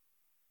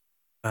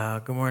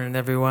Good morning,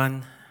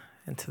 everyone,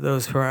 and to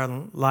those who are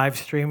on live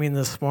streaming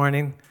this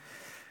morning.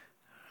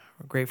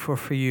 We're grateful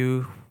for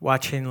you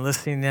watching and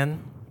listening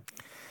in.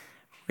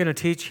 We're going to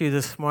teach you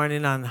this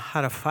morning on how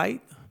to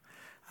fight,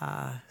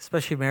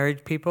 especially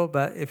married people,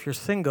 but if you're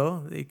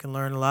single, you can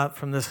learn a lot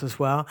from this as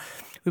well.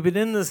 We've been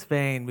in this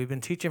vein. We've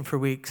been teaching for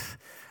weeks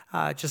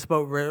just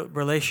about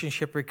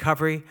relationship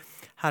recovery,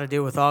 how to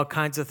deal with all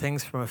kinds of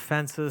things from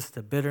offenses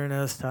to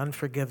bitterness to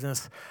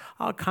unforgiveness,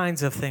 all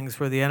kinds of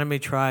things where the enemy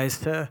tries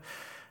to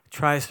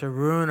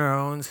ruin our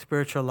own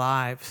spiritual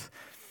lives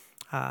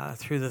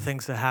through the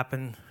things that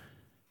happen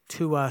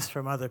to us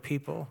from other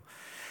people.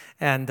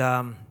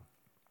 And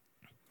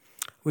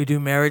we do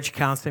marriage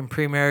counseling,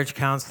 pre-marriage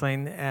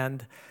counseling,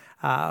 and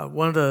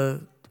one of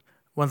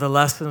the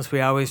lessons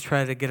we always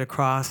try to get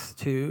across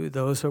to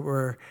those that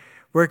we're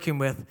working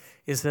with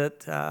is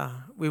that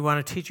we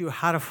want to teach you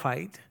how to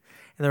fight.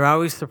 And they're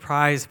always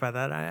surprised by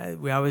that.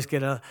 We always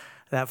get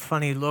that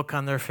funny look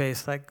on their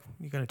face, like,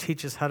 you're going to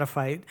teach us how to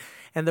fight.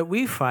 And that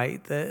we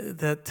fight,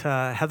 that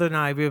Heather and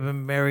I, we've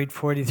been married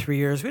 43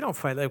 years. We don't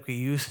fight like we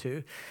used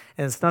to.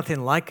 And it's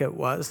nothing like it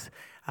was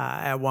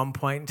at one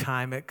point in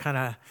time. It kind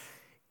of,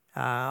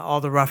 all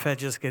the rough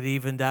edges get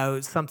evened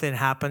out. Something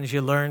happens,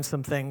 you learn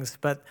some things.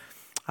 But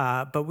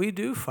we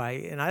do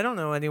fight. And I don't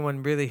know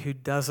anyone really who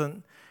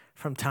doesn't,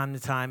 from time to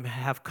time,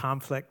 have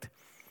conflict.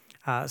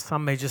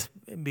 Some may just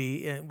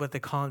be in what they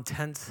call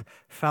intense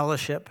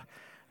fellowship.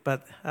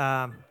 But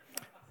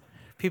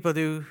people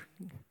do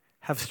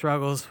have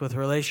struggles with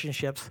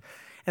relationships.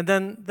 And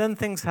then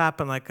things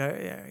happen, like,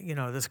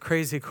 this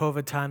crazy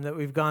COVID time that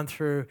we've gone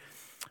through.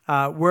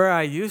 Where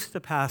I used to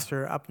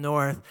pastor up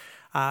north,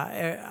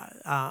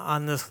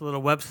 on this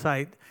little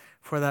website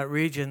for that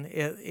region,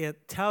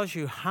 it tells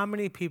you how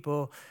many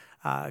people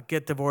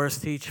get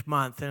divorced each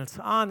month. And it's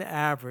on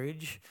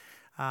average,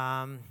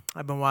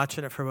 I've been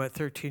watching it for about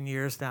 13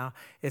 years now,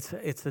 it's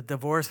a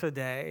divorce a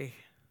day.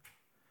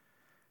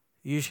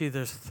 Usually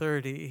there's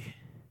 30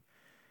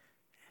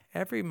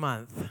 every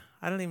month.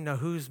 I don't even know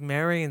who's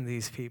marrying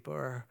these people,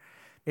 or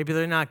maybe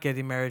they're not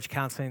getting marriage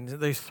counseling.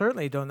 They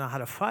certainly don't know how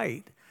to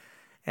fight.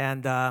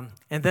 And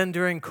then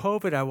during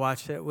COVID, I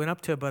watched it. It went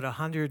up to about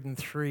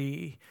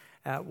 103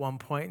 at one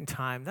point in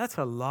time. That's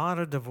a lot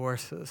of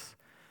divorces,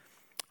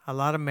 a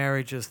lot of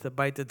marriages that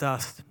bite the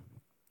dust.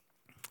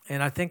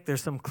 And I think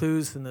there's some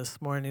clues in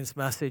this morning's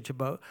message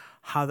about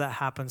how that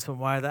happens and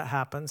why that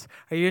happens.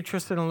 Are you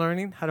interested in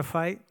learning how to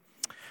fight?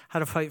 How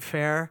to fight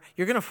fair?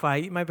 You're going to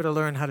fight. You might be able to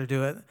learn how to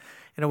do it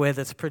in a way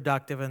that's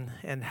productive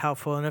and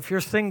helpful. And if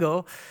you're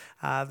single,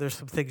 there's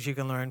some things you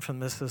can learn from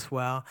this as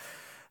well.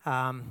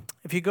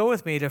 If you go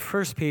with me to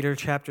 1 Peter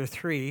chapter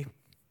 3,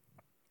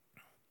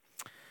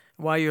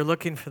 while you're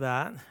looking for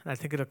that, and I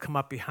think it'll come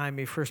up behind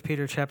me, 1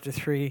 Peter chapter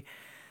 3,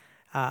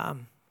 we're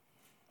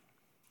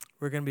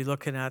going to be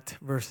looking at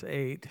verse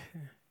 8.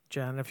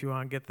 Jen, if you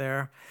want to get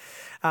there.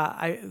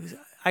 I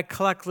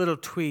collect little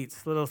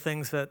tweets, little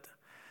things that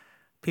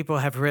people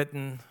have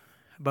written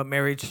about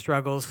marriage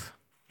struggles.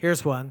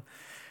 Here's one.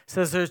 It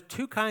says there's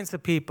two kinds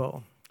of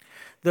people.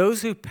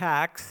 Those who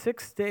pack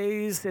 6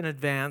 days in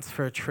advance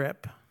for a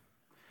trip,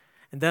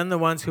 and then the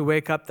ones who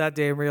wake up that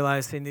day and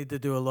realize they need to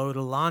do a load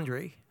of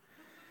laundry,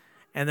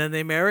 and then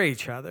they marry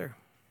each other.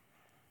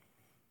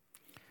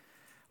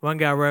 One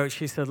guy wrote,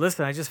 she said,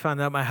 listen, I just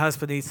found out my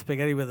husband eats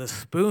spaghetti with a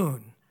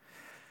spoon,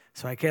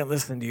 so I can't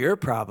listen to your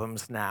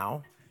problems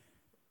now.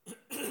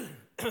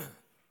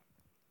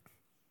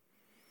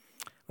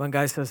 One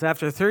guy says,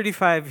 after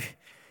 35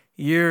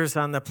 years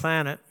on the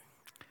planet,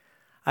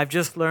 I've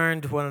just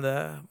learned one of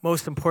the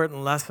most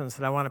important lessons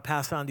that I want to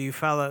pass on to you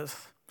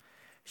fellas.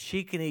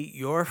 She can eat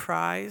your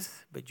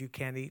fries, but you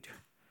can't eat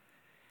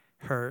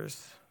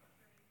hers.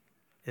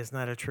 Isn't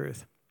that a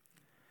truth?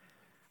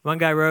 One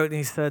guy wrote and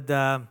he said,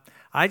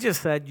 I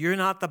just said, you're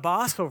not the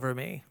boss over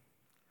me,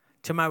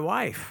 to my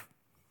wife.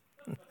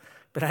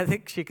 But I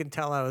think she can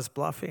tell I was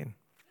bluffing.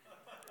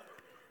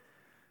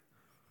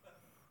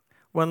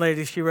 One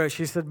lady, she wrote,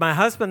 she said, my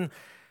husband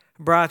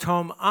brought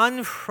home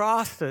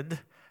unfrosted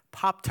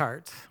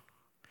Pop-Tarts,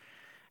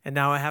 and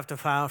now I have to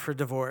file for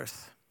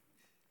divorce.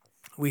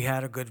 We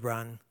had a good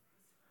run.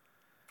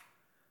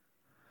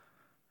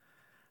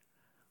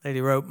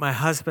 Lady wrote, my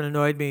husband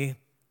annoyed me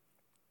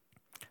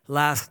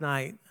last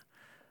night,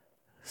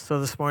 so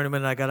this morning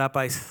when I got up,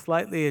 I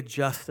slightly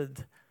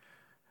adjusted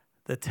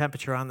the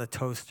temperature on the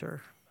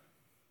toaster.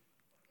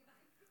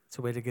 It's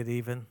a way to get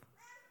even.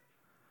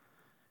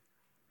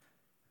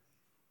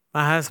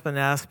 My husband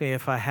asked me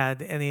if I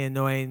had any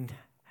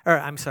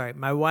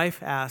my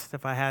wife asked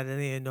if I had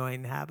any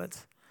annoying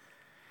habits,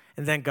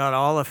 and then got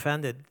all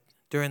offended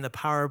during the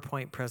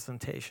PowerPoint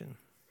presentation.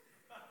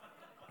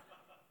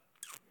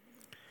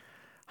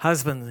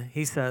 Husband,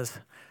 he says,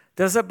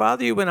 does it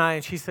bother you when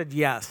and she said,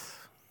 yes.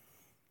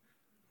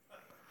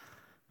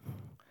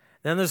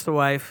 Then there's the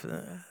wife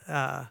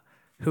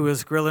who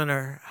was grilling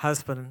her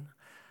husband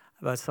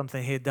about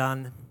something he had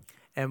done,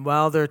 and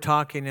while they're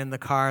talking in the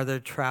car, they're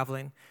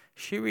traveling,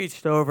 she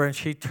reached over and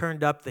she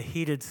turned up the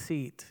heated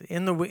seat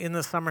in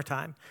the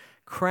summertime,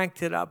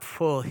 cranked it up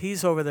full.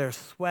 He's over there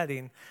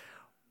sweating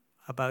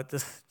about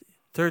this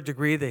third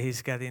degree that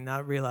he's getting,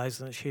 not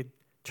realizing that she had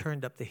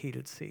turned up the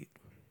heated seat.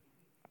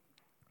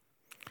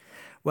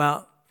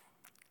 Well,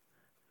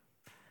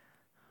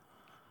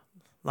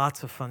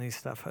 lots of funny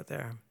stuff out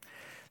there.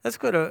 Let's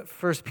go to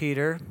 1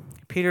 Peter.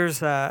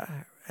 Peter's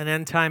an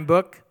end-time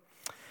book,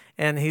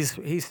 and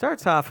he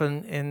starts off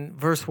in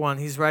verse 1.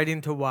 He's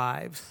writing to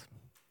wives.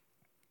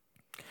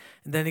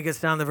 And then he gets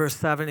down to verse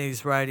 7,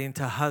 he's writing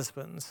to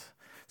husbands.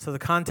 So the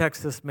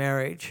context is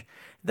marriage.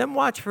 Then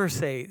watch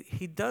verse 8.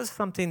 He does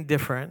something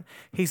different.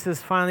 He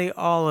says, finally,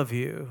 all of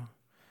you,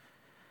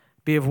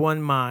 be of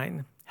one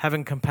mind,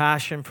 having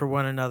compassion for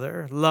one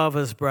another, love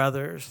as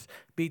brothers,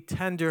 be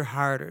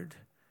tender-hearted,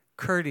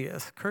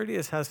 courteous.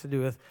 Courteous has to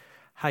do with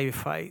how you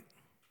fight.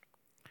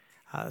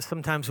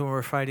 Sometimes when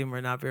we're fighting, we're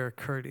not very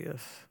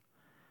courteous.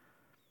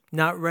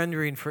 Not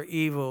rendering for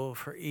evil,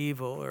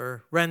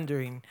 or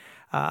rendering,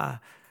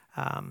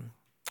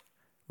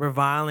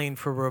 reviling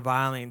for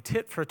reviling,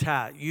 tit for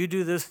tat. You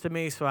do this to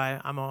me, so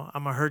I'm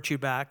gonna hurt you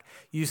back.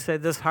 You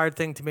said this hard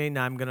thing to me,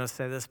 now I'm gonna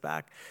say this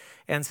back.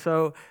 And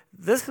so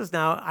this is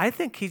now, I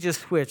think he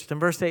just switched. In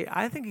verse 8,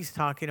 I think he's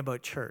talking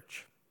about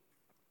church.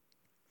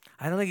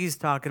 I don't think he's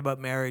talking about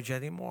marriage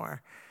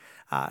anymore.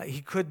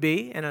 He could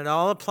be, and it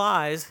all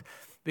applies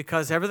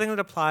because everything that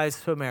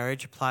applies to a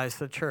marriage applies to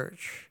the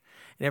church.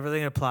 And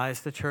everything that applies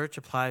to the church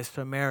applies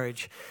to a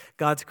marriage.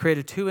 God's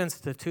created two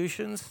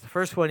institutions. The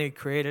first one he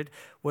created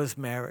was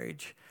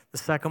marriage. The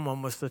second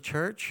one was the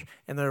church.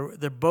 And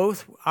they're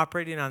both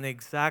operating on the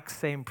exact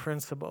same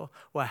principle.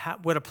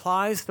 What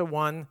applies to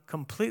one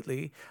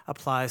completely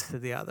applies to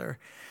the other.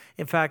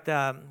 In fact,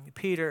 the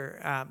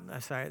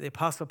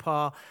Apostle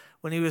Paul,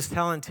 when he was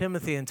telling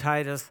Timothy and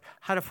Titus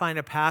how to find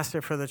a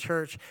pastor for the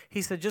church,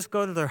 he said, just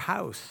go to their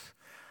house.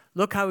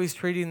 Look how he's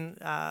treating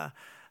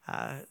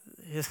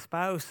his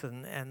spouse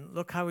and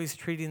look how he's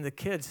treating the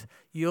kids.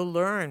 You'll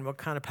learn what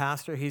kind of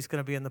pastor he's going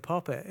to be in the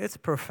pulpit. It's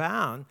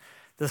profound,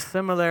 the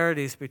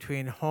similarities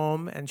between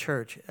home and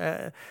church.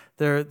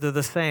 They're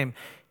the same.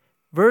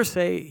 Verse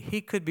 8,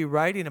 he could be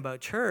writing about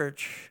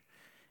church,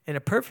 and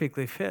it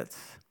perfectly fits.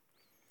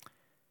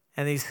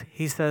 And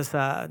he says,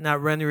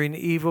 not rendering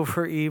evil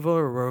for evil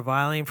or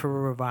reviling for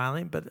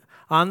reviling, but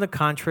on the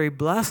contrary,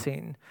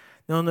 blessing.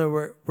 Knowing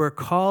that we're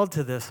called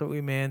to this, that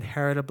we may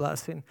inherit a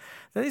blessing.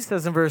 Then he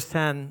says in verse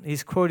 10,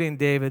 he's quoting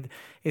David.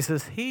 He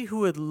says, he who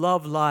would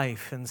love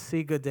life and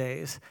see good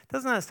days.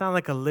 Doesn't that sound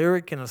like a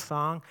lyric in a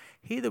song?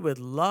 He that would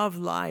love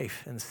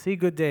life and see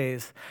good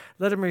days,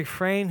 let him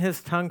refrain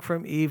his tongue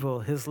from evil,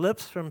 his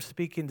lips from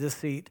speaking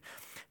deceit.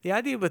 The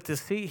idea with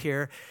deceit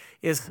here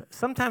is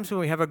sometimes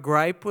when we have a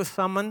gripe with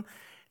someone,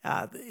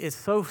 it's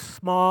so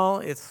small,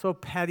 it's so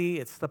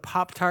petty, it's the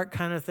Pop-Tart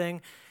kind of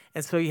thing.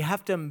 And so you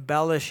have to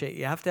embellish it.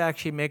 You have to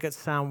actually make it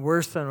sound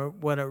worse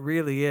than what it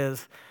really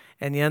is.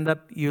 And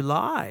you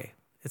lie.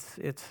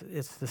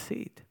 It's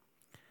deceit.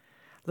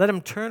 Let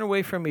him turn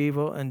away from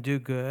evil and do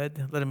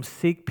good. Let him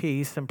seek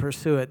peace and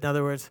pursue it. In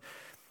other words,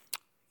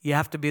 you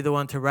have to be the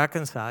one to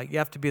reconcile. You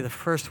have to be the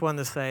first one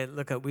to say,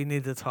 look, we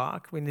need to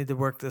talk. We need to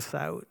work this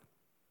out.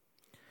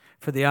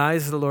 For the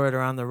eyes of the Lord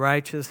are on the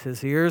righteous.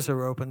 His ears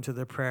are open to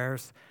their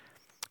prayers.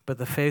 But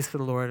the face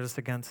of the Lord is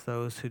against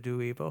those who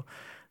do evil.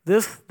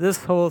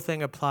 This whole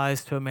thing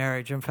applies to a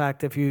marriage. In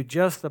fact, if you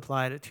just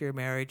applied it to your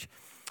marriage,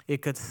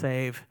 it could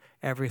save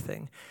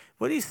everything.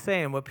 What he's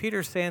saying, what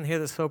Peter's saying here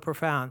that's so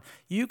profound,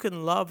 you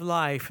can love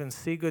life and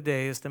see good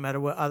days no matter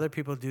what other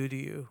people do to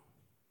you.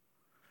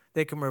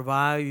 They can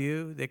revile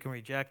you. They can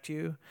reject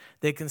you.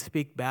 They can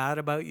speak bad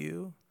about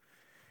you.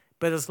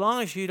 But as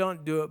long as you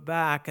don't do it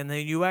back and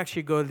then you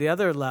actually go to the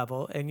other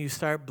level and you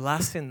start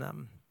blessing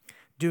them,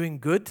 doing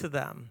good to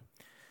them,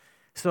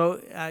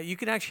 so you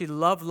can actually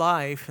love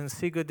life and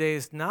see good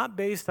days, not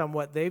based on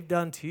what they've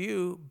done to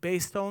you,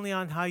 based only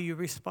on how you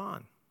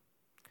respond.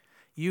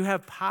 You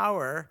have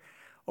power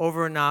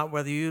over not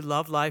whether you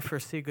love life or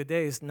see good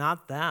days,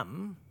 not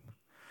them.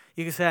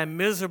 You can say, I'm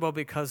miserable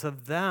because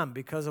of them,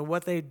 because of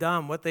what they've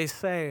done, what they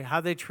say,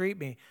 how they treat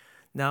me.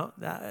 No,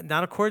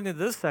 not according to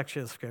this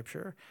section of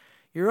Scripture.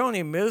 You're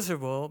only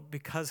miserable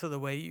because of the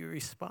way you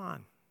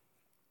respond.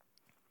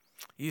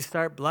 You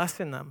start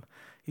blessing them.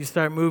 You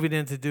start moving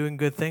into doing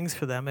good things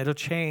for them. It'll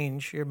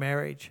change your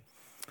marriage.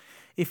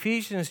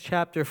 Ephesians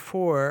chapter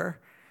 4,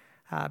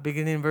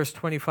 beginning in verse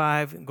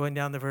 25 and going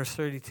down to verse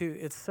 32,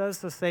 it says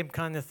the same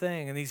kind of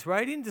thing. And he's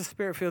writing to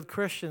Spirit-filled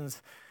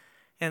Christians.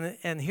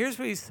 And here's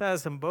what he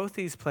says in both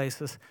these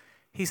places.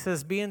 He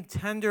says, being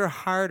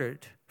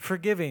tender-hearted,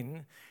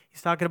 forgiving.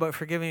 He's talking about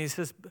forgiving. He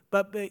says,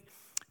 but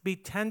be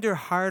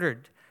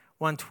tender-hearted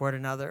one toward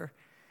another.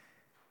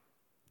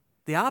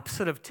 The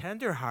opposite of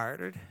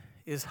tender-hearted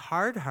is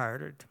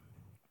hard-hearted.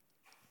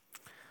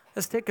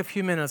 Let's take a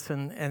few minutes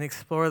and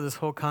explore this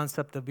whole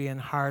concept of being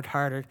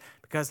hard-hearted,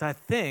 because I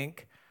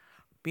think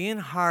being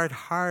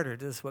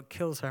hard-hearted is what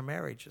kills our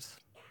marriages,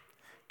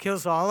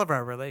 kills all of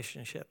our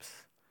relationships.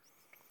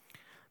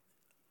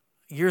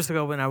 Years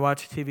ago when I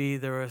watched TV,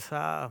 there was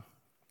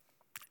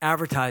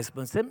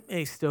advertisements. It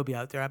may still be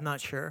out there, I'm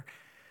not sure.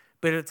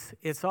 but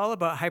it's all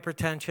about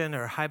hypertension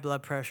or high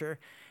blood pressure,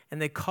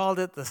 and they called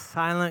it the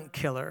silent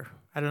killer.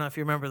 I don't know if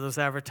you remember those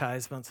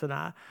advertisements, and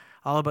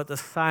all about the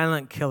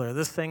silent killer.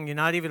 This thing, you're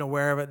not even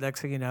aware of it.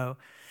 Next thing you know,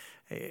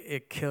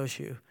 it kills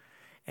you.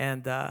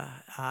 And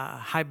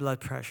high blood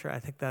pressure, I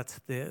think that's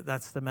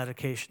the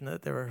medication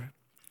that they were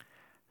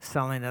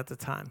selling at the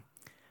time.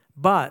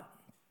 But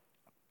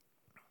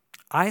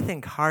I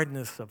think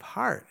hardness of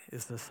heart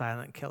is the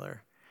silent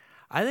killer.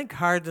 I think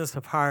hardness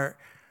of heart,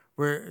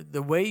 where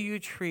the way you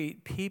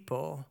treat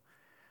people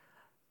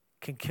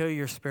can kill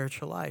your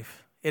spiritual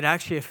life. It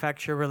actually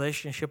affects your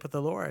relationship with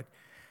the Lord.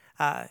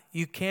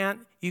 You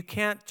can't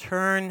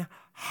turn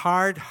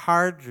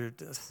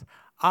hard-heartedness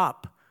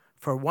up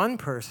for one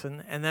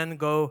person and then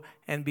go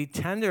and be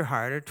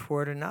tender-hearted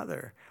toward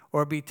another,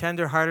 or be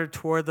tender-hearted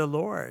toward the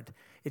Lord.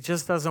 It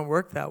just doesn't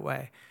work that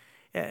way.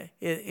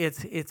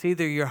 It's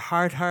either you're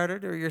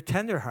hard-hearted or you're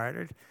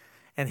tender-hearted.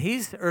 And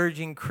he's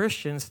urging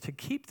Christians to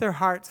keep their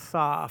hearts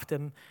soft.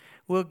 And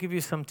we'll give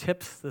you some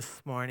tips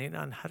this morning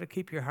on how to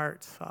keep your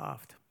heart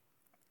soft.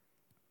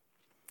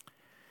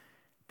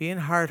 Being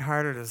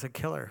hard-hearted is a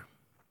killer.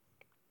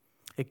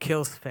 It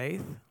kills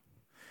faith.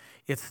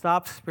 It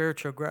stops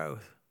spiritual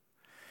growth.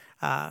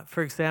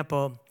 For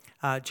example,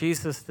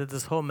 Jesus did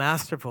this whole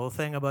masterful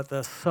thing about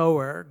the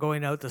sower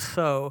going out to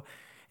sow,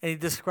 and he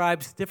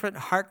describes different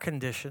heart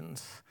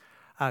conditions.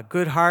 A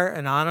good heart,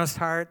 an honest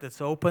heart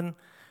that's open,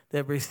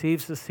 that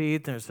receives the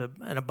seed. There's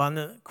an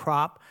abundant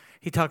crop.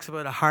 He talks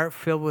about a heart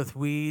filled with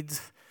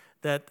weeds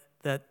that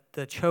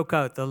choke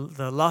out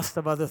the lust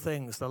of other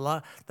things,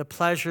 the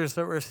pleasures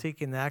that we're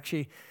seeking that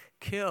actually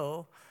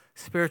kill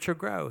spiritual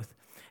growth.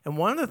 And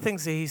one of the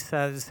things that he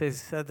said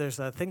there's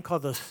a thing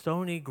called the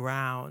stony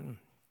ground.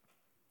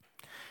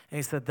 And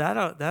he said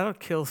that'll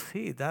kill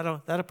seed.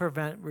 That'll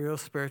prevent real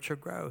spiritual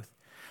growth.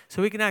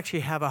 So we can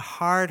actually have a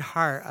hard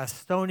heart, a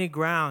stony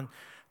ground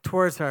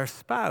towards our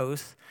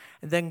spouse,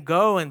 and then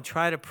go and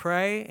try to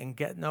pray and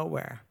get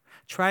nowhere.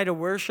 Try to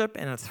worship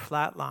and it's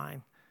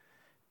flatline.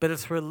 But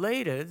it's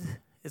related.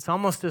 It's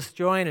almost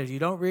disjointed. You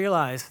don't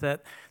realize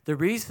that the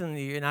reason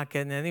you're not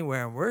getting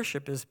anywhere in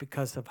worship is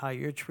because of how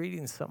you're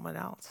treating someone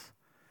else.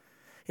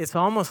 It's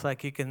almost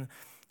like you can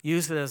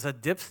use it as a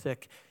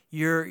dipstick.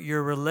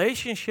 Your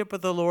relationship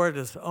with the Lord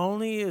is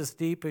only as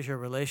deep as your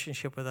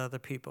relationship with other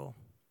people.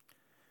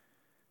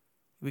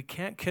 We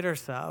can't kid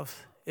ourselves.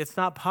 It's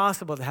not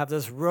possible to have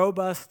this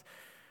robust,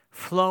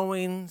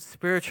 flowing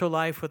spiritual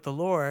life with the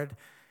Lord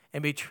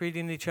and be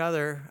treating each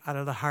other out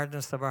of the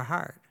hardness of our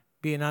heart,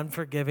 being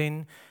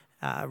unforgiving,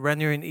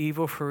 rendering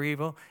evil for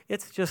evil.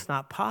 It's just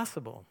not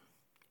possible.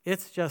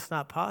 It's just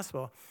not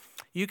possible.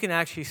 You can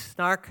actually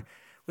snark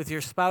with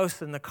your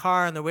spouse in the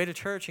car on the way to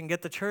church and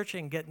get to church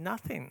and get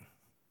nothing.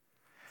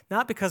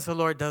 Not because the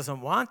Lord doesn't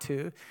want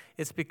to,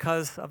 it's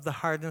because of the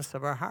hardness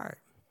of our heart.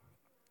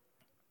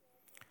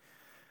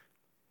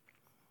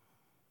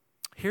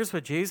 Here's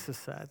what Jesus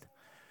said.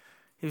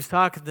 He was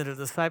talking to the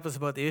disciples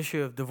about the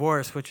issue of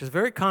divorce, which is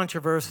very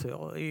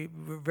controversial.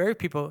 Very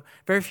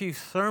few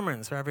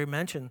sermons ever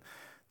mention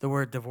the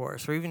word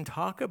divorce or even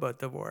talk about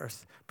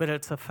divorce. But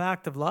it's a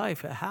fact of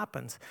life. It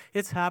happens.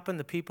 It's happened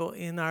to people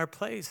in our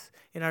place,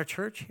 in our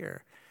church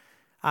here.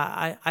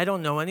 I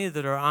don't know any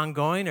that are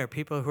ongoing or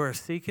people who are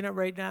seeking it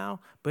right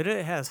now, but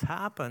it has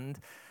happened.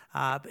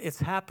 It's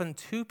happened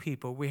to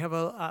people. We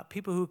have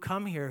people who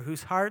come here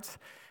whose hearts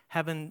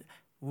have been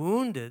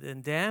wounded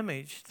and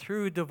damaged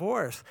through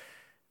divorce.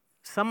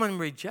 Someone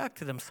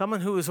rejected them.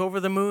 Someone who was over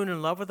the moon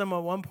in love with them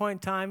at one point in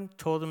time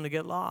told them to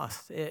get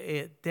lost.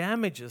 It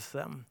damages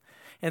them.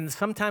 And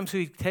sometimes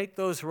we take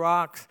those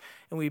rocks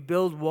and we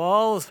build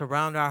walls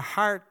around our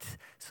heart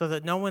so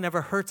that no one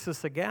ever hurts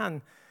us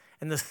again,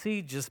 and the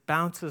seed just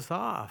bounces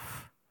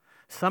off.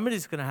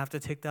 Somebody's going to have to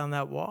take down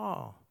that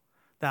wall,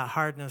 that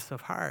hardness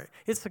of heart.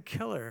 It's a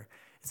killer.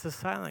 It's a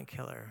silent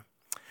killer.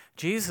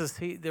 Jesus,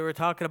 they were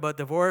talking about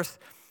divorce,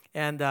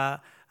 and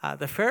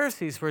the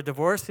Pharisees were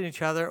divorcing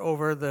each other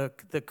over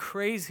the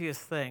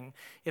craziest thing.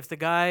 If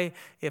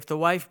the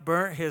wife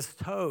burnt his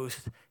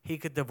toast, he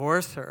could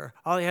divorce her.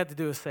 All he had to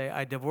do was say,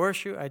 I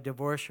divorce you, I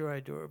divorce you, I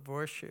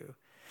divorce you.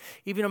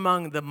 Even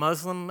among the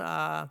Muslim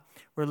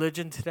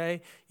religion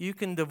today, you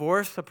can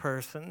divorce a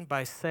person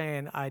by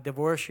saying, I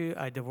divorce you,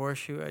 I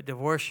divorce you, I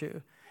divorce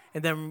you,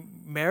 and then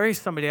marry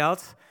somebody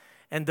else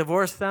and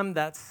divorce them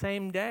that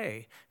same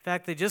day. In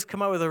fact, they just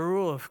come out with a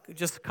rule of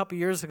just a couple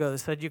years ago that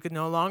said you could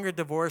no longer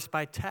divorce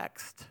by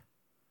text.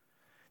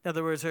 In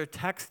other words, they're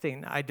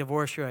texting, I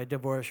divorce you, I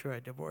divorce you, I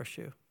divorce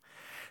you.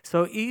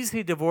 So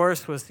easy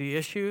divorce was the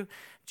issue.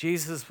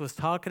 Jesus was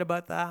talking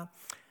about that.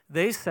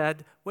 They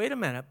said, wait a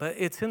minute, but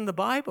it's in the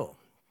Bible.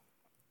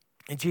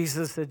 And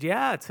Jesus said,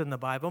 yeah, it's in the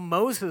Bible.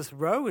 Moses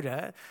wrote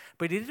it,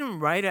 but he didn't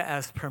write it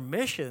as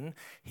permission.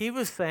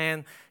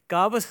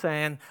 God was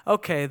saying,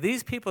 okay,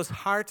 these people's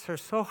hearts are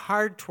so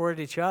hard toward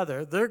each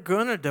other, they're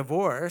going to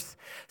divorce,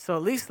 so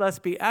at least let's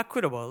be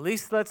equitable. At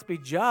least let's be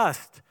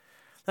just.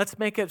 Let's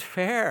make it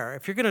fair.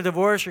 If you're going to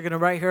divorce, you're going to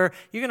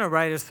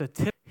write a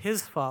certificate.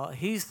 his fault.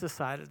 He's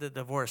decided to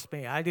divorce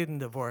me. I didn't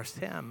divorce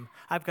him.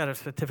 I've got a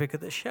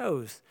certificate that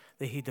shows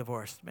that he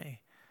divorced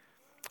me.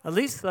 At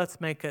least let's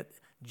make it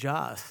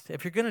just.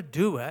 If you're going to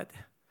do it,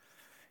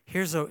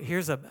 here's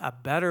a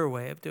better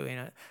way of doing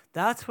it.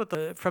 That's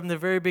what from the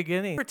very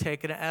beginning, we're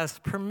taking it as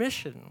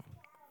permission.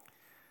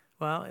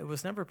 Well, it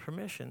was never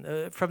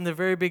permission. From the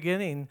very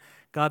beginning,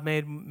 God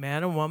made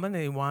man and woman,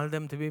 and he wanted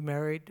them to be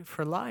married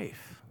for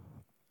life.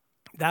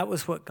 That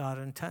was what God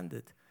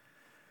intended.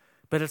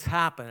 But it's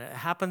happened. It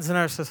happens in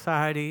our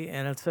society,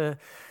 and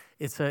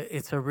it's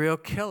a real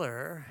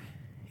killer.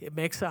 It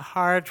makes it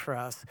hard for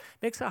us.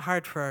 It makes it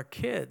hard for our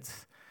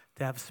kids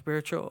to have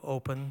spiritual,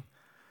 open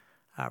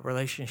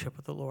relationship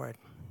with the Lord.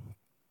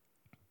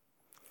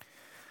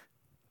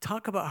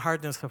 Talk about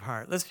hardness of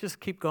heart. Let's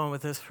just keep going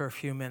with this for a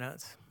few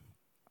minutes.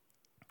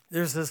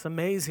 There's this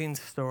amazing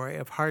story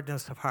of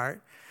hardness of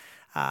heart.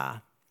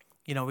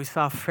 We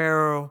saw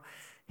Pharaoh.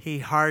 He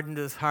hardened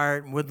his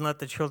heart and wouldn't let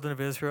the children of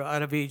Israel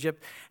out of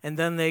Egypt. And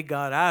then they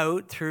got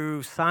out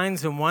through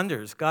signs and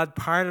wonders. God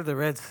parted the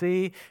Red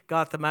Sea,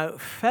 got them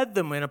out, fed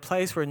them in a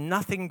place where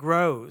nothing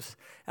grows,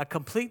 a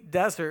complete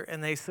desert.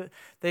 And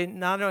they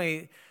not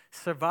only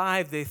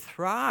survived, they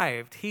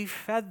thrived. He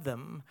fed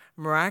them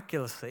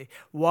miraculously.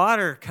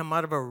 Water come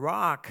out of a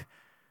rock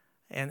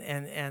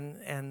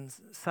and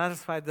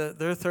satisfied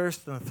their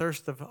thirst and the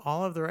thirst of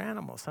all of their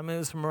animals. I mean, it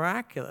was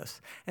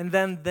miraculous. And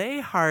then they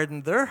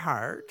hardened their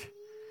heart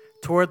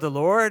toward the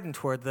Lord and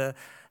toward the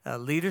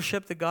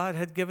leadership that God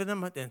had given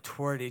them and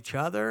toward each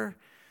other.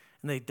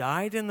 And they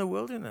died in the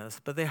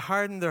wilderness, but they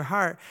hardened their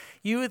heart.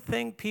 You would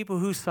think people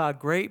who saw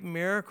great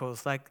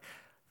miracles like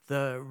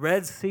the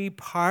Red Sea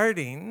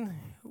parting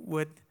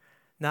would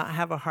not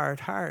have a hard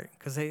heart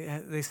because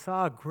they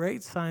saw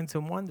great signs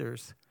and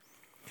wonders.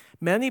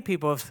 Many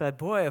people have said,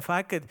 boy,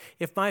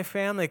 if my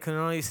family could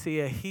only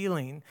see a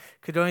healing,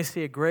 could only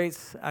see a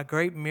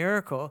great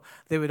miracle,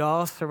 they would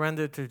all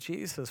surrender to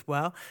Jesus.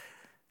 Well,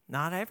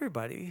 not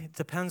everybody. It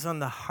depends on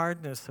the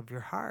hardness of your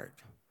heart.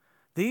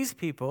 These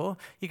people,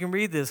 you can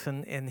read this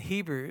in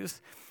Hebrews.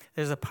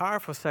 There's a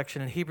powerful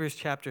section in Hebrews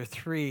chapter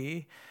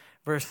 3,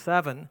 verse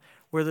 7,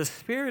 where the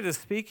Spirit is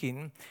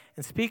speaking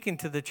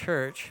to the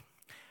church.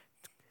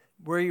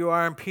 Where you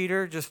are in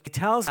Peter, just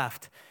tells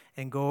left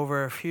and go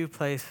over a few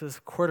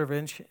places, quarter of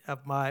inch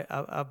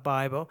of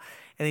Bible,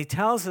 and he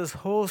tells this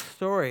whole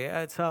story.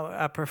 It's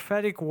a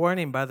prophetic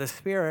warning by the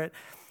Spirit.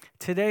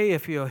 Today,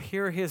 if you'll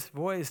hear his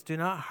voice, do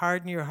not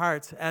harden your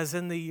hearts, as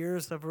in the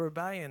years of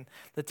rebellion,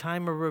 the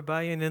time of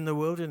rebellion in the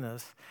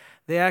wilderness.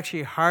 They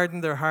actually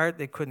hardened their heart.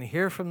 They couldn't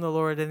hear from the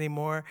Lord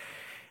anymore.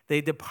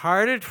 They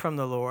departed from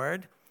the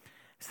Lord.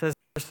 It says,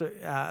 verse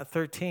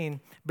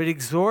 13, but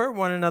exhort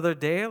one another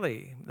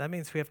daily. That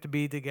means we have to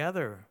be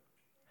together.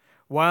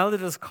 While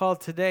it is called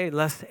today,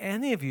 lest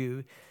any of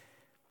you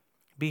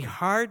be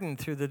hardened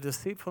through the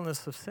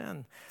deceitfulness of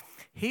sin.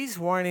 He's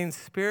warning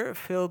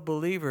Spirit-filled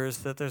believers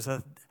that there's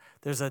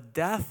a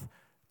death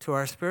to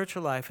our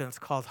spiritual life, and it's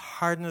called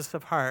hardness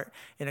of heart,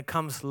 and it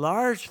comes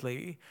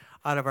largely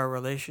out of our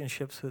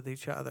relationships with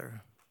each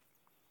other.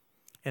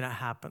 And it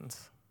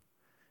happens.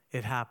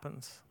 It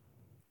happens.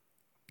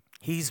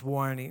 He's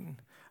warning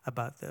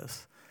about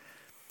this.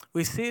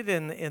 We see it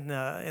in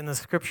the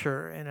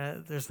scripture,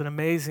 and there's an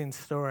amazing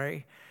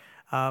story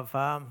of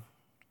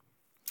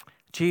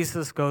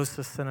Jesus goes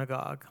to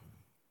synagogue.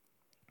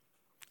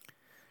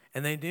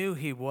 And they knew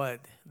he would.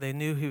 They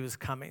knew he was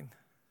coming.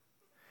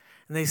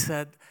 And they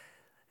said,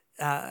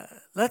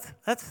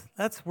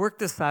 let's work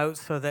this out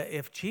so that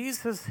if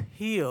Jesus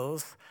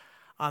heals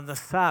on the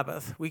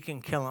Sabbath, we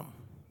can kill him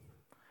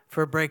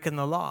for breaking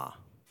the law.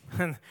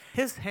 And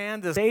his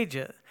hand is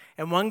aged.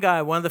 And one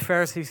of the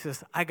Pharisees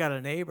says, I got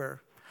a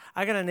neighbor.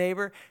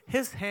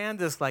 His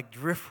hand is like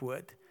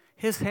driftwood.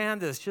 His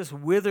hand is just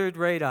withered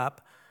right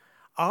up.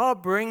 I'll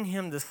bring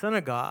him to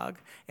synagogue,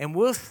 and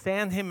we'll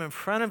stand him in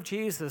front of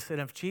Jesus,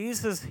 and if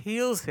Jesus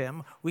heals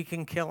him, we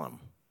can kill him.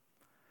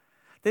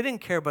 They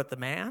didn't care about the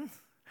man.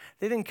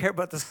 They didn't care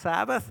about the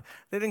Sabbath.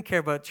 They didn't care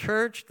about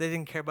church. They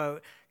didn't care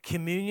about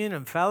communion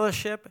and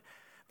fellowship.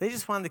 They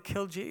just wanted to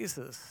kill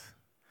Jesus.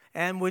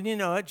 And when you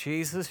know it,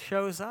 Jesus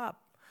shows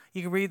up.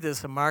 You can read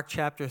this in Mark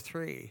chapter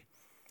 3.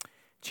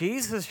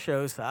 Jesus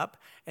shows up,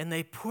 and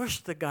they push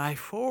the guy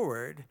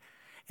forward,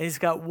 and he's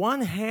got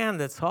one hand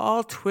that's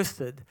all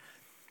twisted,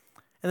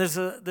 and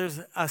there's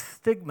a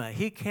stigma.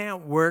 He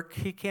can't work.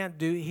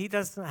 He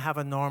doesn't have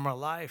a normal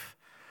life.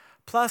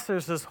 Plus,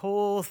 there's this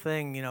whole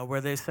thing,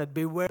 where they said,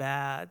 beware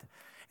bad,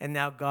 and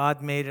now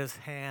God made his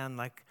hand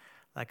like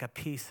a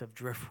piece of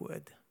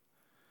driftwood.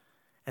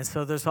 And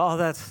so there's all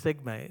that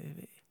stigma,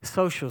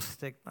 social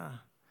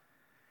stigma.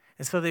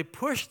 And so they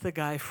push the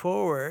guy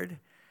forward.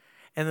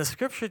 And the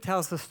scripture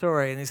tells the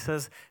story, and he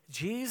says,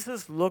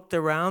 Jesus looked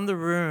around the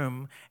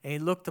room, and he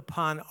looked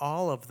upon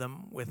all of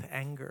them with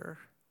anger.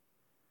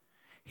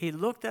 He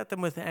looked at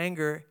them with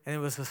anger, and he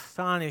was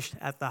astonished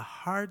at the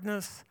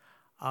hardness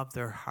of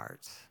their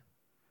hearts.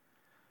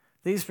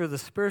 These were the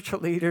spiritual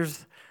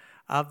leaders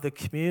of the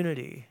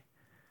community.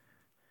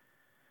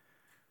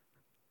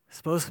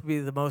 supposed to be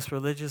the most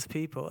religious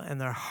people,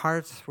 and their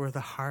hearts were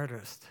the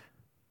hardest.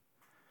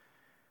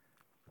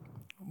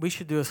 We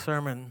should do a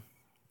sermon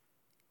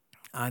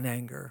on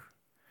anger.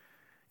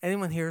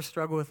 Anyone here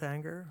struggle with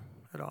anger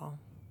at all?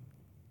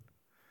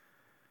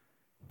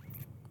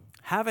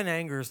 Having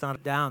anger is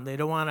not down. They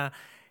don't want to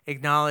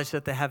acknowledge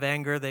that they have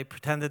anger. They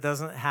pretend it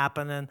doesn't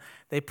happen, and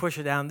they push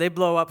it down. They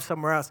blow up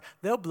somewhere else.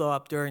 They'll blow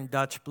up during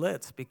Dutch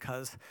Blitz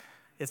because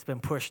it's been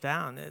pushed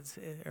down.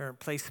 Or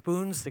play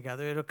spoons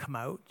together. It'll come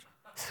out.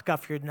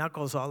 Scuff your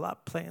knuckles all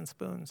up playing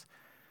spoons.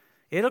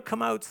 It'll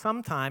come out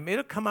sometime.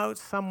 It'll come out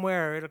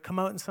somewhere. It'll come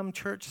out in some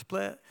church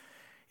split.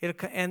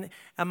 And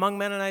among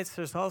Mennonites,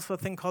 there's also a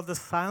thing called the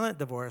silent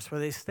divorce, where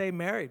they stay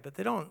married, but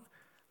they don't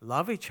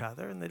love each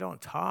other, and they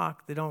don't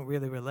talk. They don't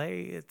really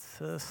relate.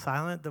 It's a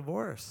silent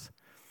divorce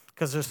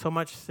because there's so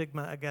much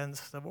stigma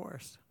against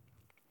divorce.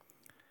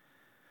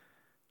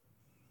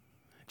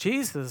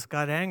 Jesus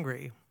got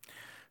angry.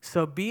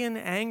 So being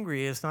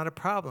angry is not a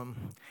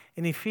problem.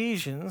 In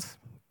Ephesians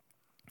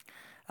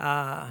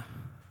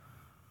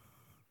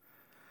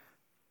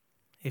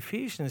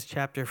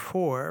chapter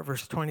 4,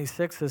 verse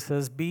 26, it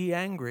says, "Be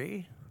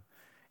angry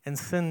and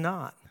sin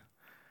not."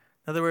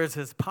 In other words,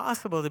 it's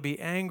possible to be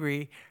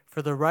angry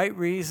for the right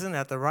reason,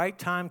 at the right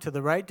time, to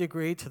the right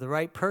degree, to the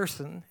right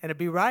person, and it'd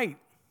be right.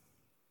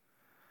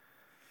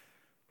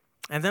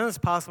 And then it's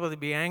possible to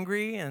be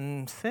angry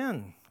and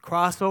sin,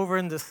 cross over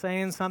into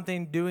saying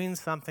something, doing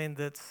something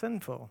that's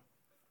sinful.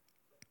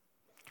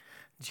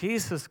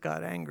 Jesus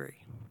got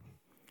angry.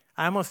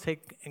 I almost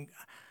take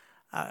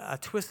a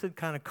twisted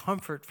kind of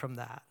comfort from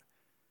that.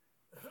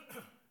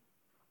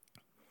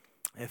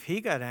 If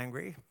he got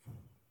angry,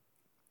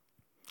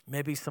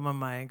 maybe some of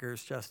my anger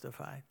is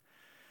justified.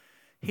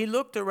 He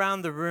looked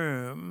around the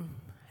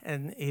room,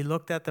 and he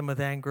looked at them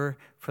with anger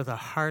for the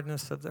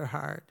hardness of their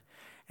heart.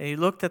 And he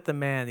looked at the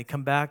man. He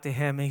come back to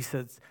him, and he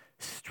said,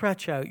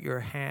 "Stretch out your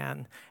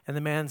hand." And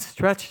the man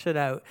stretched it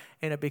out,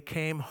 and it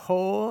became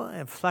whole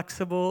and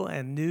flexible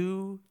and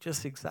new,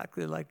 just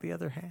exactly like the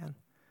other hand.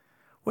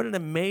 What an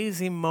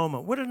amazing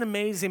moment. What an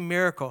amazing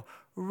miracle.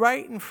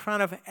 Right in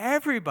front of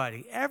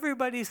everybody.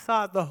 Everybody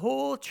saw it. The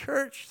whole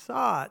church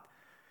saw it.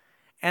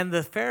 And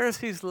the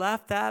Pharisees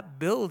left that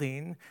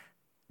building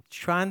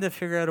trying to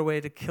figure out a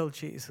way to kill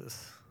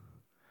Jesus.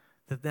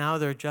 That now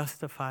they're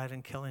justified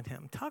in killing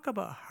him. Talk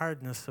about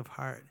hardness of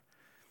heart.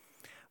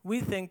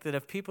 We think that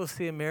if people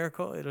see a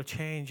miracle, it'll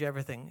change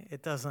everything.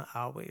 It doesn't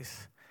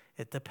always.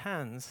 It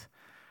depends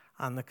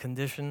on the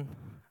condition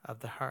of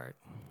the heart.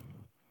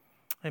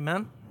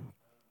 Amen?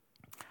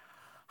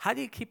 How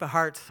do you keep a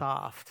heart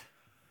soft?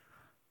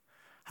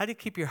 How do you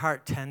keep your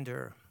heart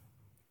tender?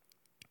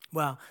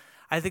 Well,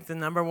 I think the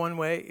number one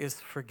way is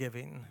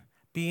forgiving,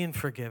 being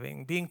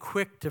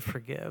quick to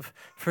forgive,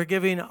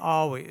 forgiving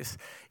always.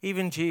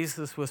 Even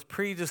Jesus was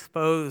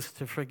predisposed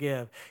to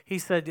forgive. He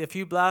said, if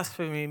you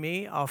blaspheme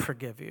me, I'll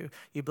forgive you.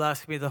 You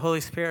blaspheme the Holy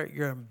Spirit,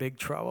 you're in big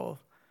trouble.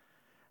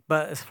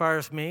 But as far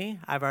as me,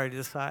 I've already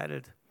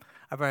decided.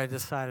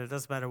 It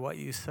doesn't matter what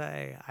you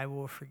say, I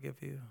will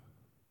forgive you.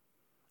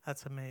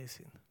 That's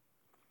amazing.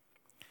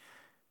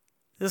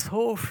 This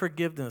whole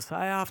forgiveness,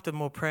 I often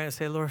will pray and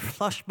say, Lord,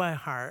 flush my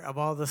heart of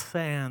all the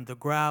sand, the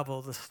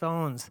gravel, the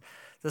stones,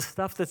 the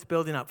stuff that's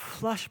building up.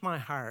 Flush my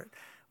heart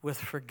with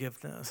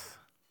forgiveness.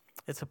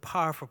 It's a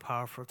powerful,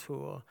 powerful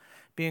tool.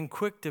 Being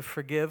quick to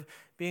forgive,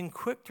 being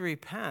quick to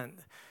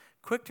repent.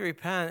 Quick to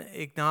repent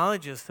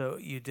acknowledges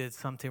that you did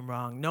something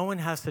wrong. No one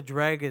has to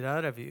drag it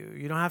out of you.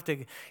 You don't have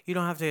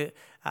to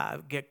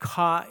get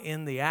caught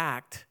in the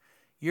act.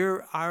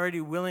 You're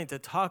already willing to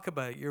talk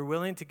about it. You're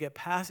willing to get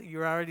past it.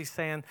 You're already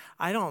saying,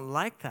 I don't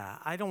like that.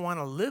 I don't want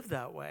to live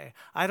that way.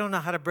 I don't know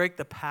how to break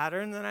the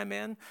pattern that I'm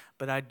in,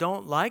 but I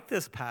don't like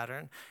this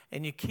pattern.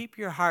 And you keep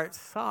your heart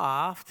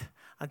soft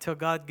until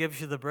God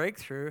gives you the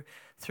breakthrough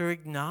through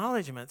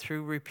acknowledgement,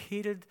 through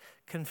repeated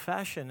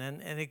confession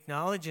and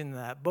acknowledging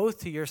that,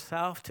 both to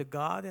yourself, to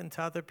God, and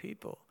to other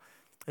people.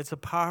 It's a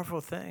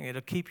powerful thing.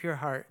 It'll keep your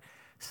heart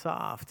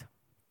soft.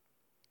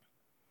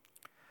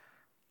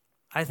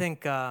 I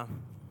think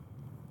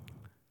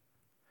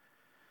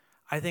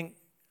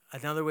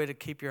another way to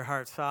keep your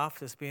heart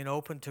soft is being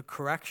open to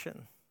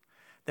correction.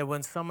 That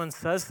when someone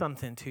says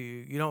something to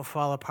you, you don't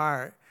fall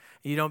apart.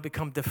 You don't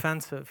become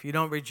defensive. You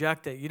don't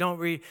reject it. You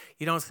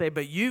don't say,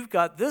 but you've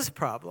got this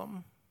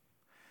problem.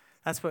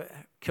 That's what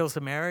kills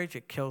a marriage.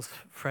 It kills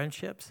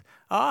friendships.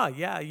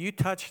 Yeah, you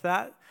touch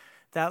that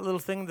little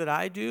thing that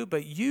I do,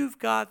 but you've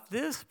got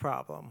this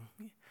problem.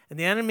 And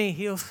the enemy,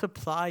 he'll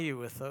supply you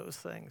with those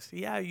things.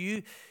 Yeah,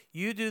 you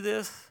do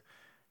this.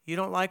 You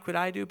don't like what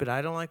I do, but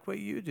I don't like what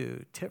you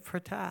do. Tit for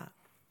tat.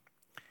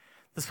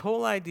 This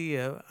whole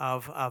idea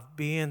of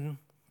being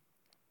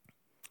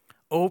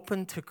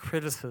open to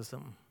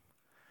criticism.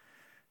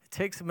 It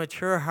takes a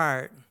mature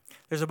heart.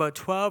 There's about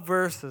 12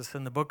 verses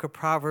in the book of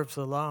Proverbs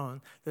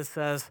alone that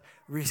says,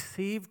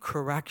 receive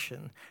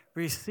correction.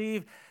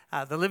 The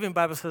Living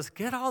Bible says,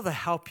 get all the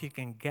help you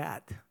can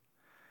get. In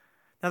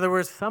other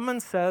words,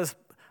 someone says,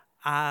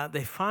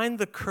 they find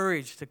the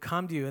courage to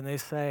come to you and they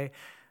say,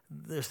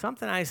 there's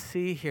something I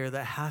see here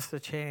that has to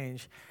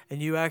change.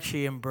 And you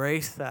actually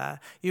embrace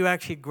that. You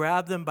actually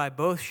grab them by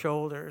both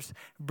shoulders,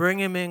 bring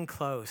them in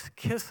close,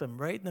 kiss them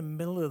right in the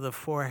middle of the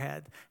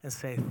forehead and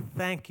say,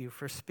 thank you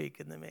for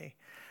speaking to me.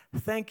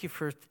 Thank you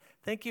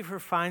for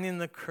finding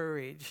the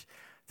courage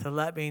to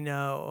let me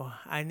know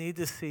I need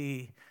to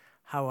see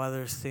how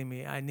others see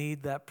me. I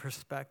need that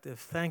perspective.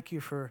 Thank you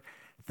for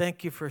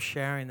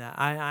sharing that.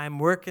 I'm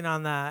working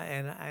on that,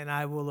 and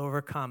I will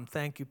overcome.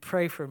 Thank you.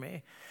 Pray for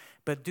me.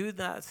 But do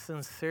that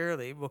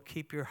sincerely will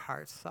keep your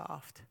heart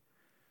soft.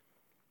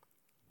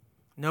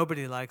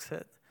 Nobody likes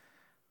it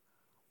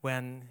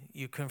when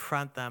you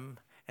confront them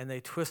and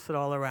they twist it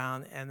all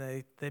around and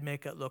they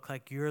make it look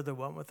like you're the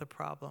one with the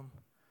problem.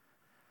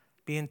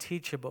 Being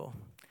teachable.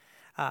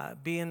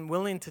 Being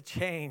willing to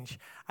change.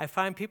 I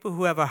find people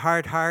who have a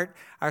hard heart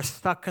are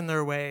stuck in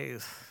their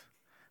ways.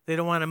 They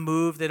don't want to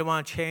move. They don't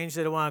want to change.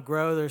 They don't want to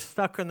grow. They're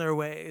stuck in their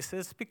ways.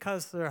 It's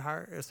because their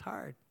heart is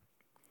hard.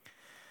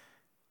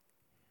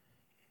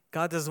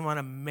 God doesn't want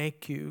to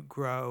make you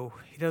grow.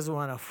 He doesn't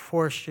want to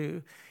force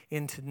you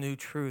into new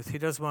truth. He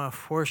doesn't want to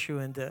force you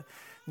into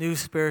new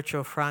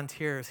spiritual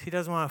frontiers. He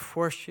doesn't want to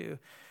force you.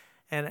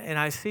 And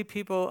I see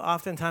people,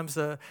 oftentimes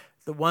the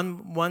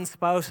one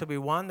spouse will be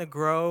wanting to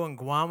grow and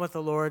go on with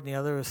the Lord, and the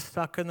other is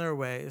stuck in their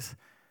ways.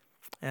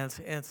 And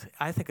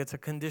I think it's a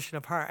condition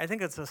of heart. I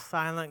think it's a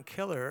silent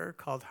killer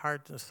called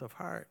hardness of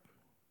heart.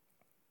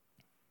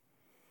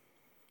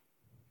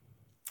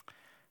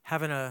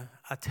 Having a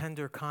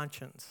tender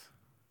conscience.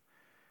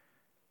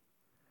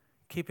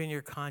 Keeping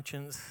your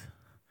conscience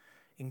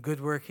in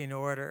good working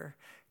order.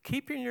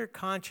 Keeping your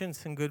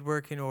conscience in good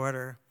working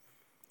order.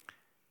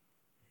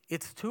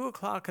 It's 2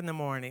 o'clock in the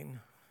morning,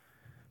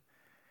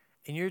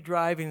 and you're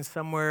driving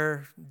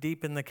somewhere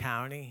deep in the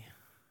county,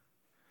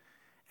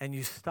 and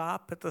you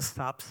stop at the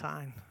stop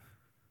sign,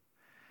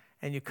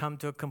 and you come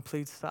to a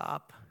complete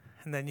stop,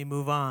 and then you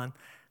move on.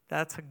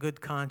 That's a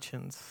good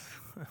conscience.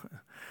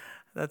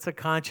 That's a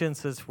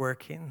conscience that's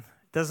working.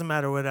 Doesn't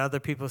matter what other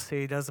people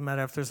see. Doesn't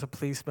matter if there's a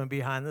policeman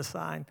behind the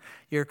sign.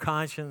 Your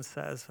conscience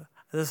says,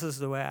 this is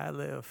the way I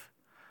live.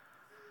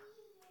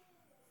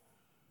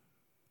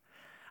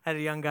 I had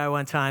a young guy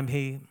one time,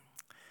 he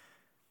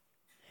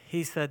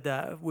said,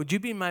 would you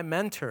be my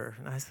mentor?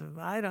 And I said,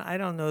 I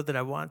don't know that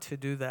I want to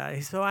do that.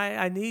 He said,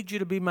 I need you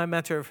to be my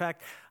mentor. In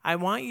fact, I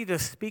want you to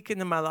speak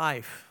into my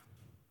life.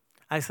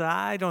 I said,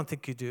 I don't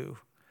think you do.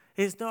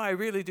 He said, no, I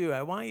really do.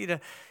 I want you to,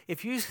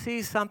 if you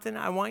see something,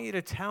 I want you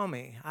to tell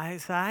me. I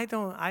said, I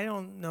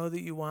don't know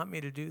that you want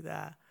me to do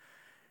that.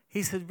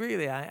 He said,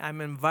 really,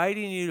 I'm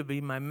inviting you to be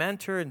my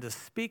mentor and to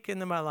speak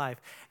into my life.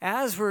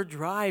 As we're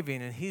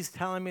driving, and he's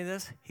telling me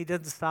this, he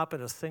didn't stop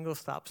at a single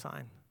stop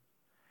sign.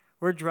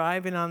 We're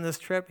driving on this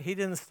trip. He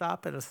didn't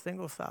stop at a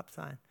single stop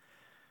sign.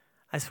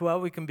 I said, well,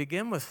 we can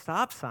begin with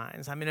stop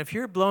signs. I mean, if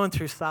you're blowing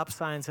through stop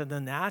signs in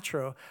the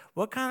natural,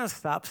 what kind of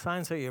stop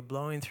signs are you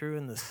blowing through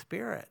in the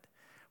spirit?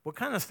 What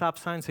kind of stop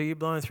signs are you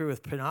blowing through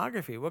with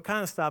pornography? What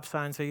kind of stop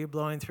signs are you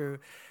blowing through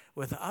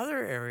with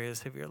other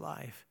areas of your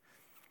life?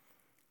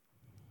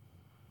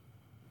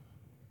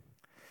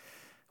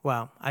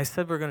 Well, I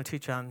said we're going to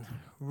teach on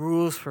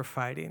rules for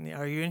fighting.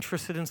 Are you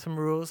interested in some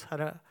rules?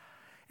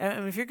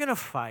 And if you're going to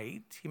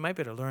fight, you might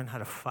better learn how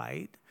to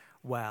fight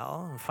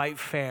well, fight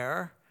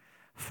fair,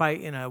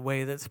 fight in a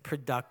way that's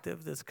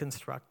productive, that's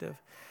constructive.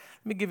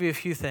 Let me give you a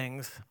few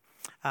things.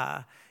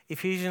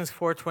 Ephesians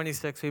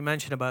 4:26, we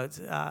mentioned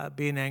about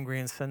being angry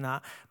and sin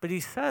not. But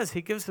he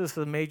gives us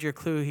a major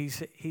clue.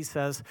 He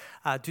says,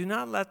 do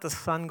not let the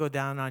sun go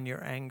down on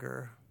your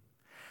anger.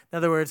 In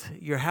other words,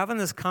 you're having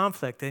this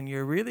conflict and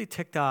you're really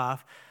ticked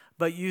off,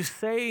 but you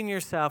say in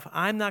yourself,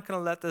 I'm not going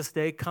to let this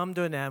day come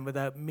to an end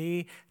without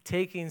me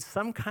taking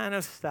some kind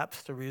of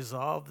steps to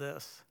resolve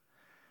this.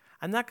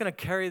 I'm not going to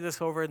carry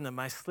this over into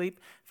my sleep.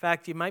 In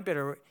fact, you might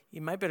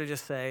better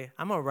just say,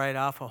 I'm going to write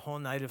off a whole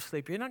night of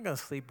sleep. You're not going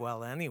to sleep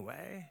well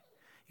anyway.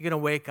 You're going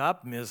to wake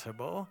up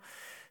miserable.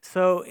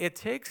 So it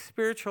takes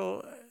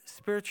spiritual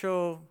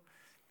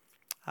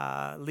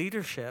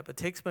leadership. It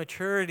takes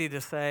maturity to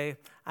say,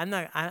 I'm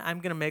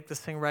going to make this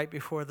thing right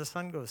before the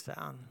sun goes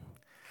down.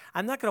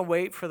 I'm not going to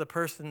wait for the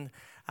person.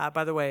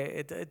 By the way,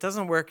 it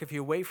doesn't work if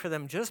you wait for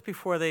them just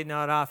before they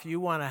nod off. You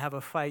want to have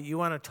a fight. You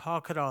want to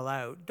talk it all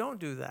out. Don't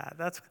do that.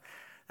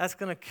 That's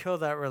going to kill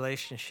that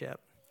relationship.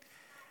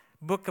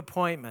 Book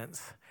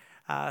appointments.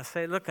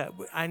 Say, look,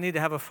 I need to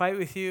have a fight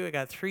with you. I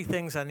got 3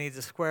 things I need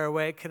to square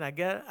away. Can I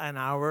get an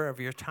hour of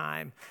your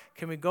time?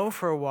 Can we go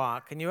for a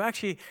walk? And you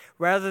actually,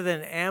 rather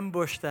than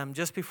ambush them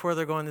just before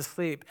they're going to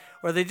sleep,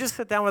 or they just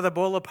sit down with a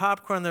bowl of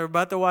popcorn, they're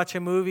about to watch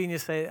a movie, and you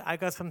say, I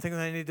got some things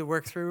I need to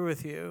work through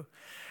with you.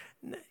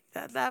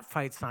 That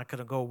fight's not going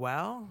to go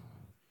well.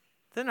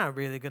 They're not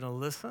really going to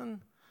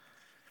listen.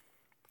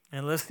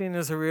 And listening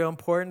is a real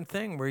important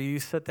thing where you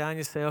sit down and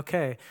you say,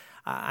 okay,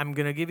 I'm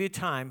going to give you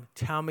time.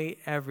 Tell me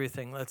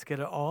everything. Let's get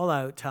it all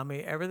out. Tell me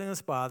everything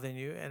that's bothering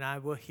you, and I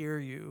will hear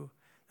you.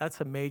 That's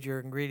a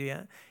major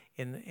ingredient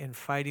in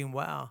fighting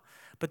well.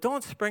 But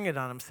don't spring it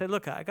on them. Say,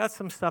 look, I got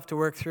some stuff to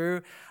work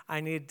through. I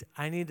need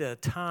a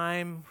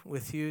time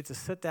with you to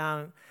sit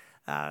down.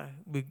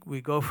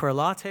 We go for a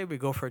latte, we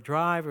go for a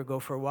drive, or go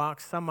for a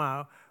walk.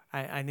 Somehow,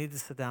 I need to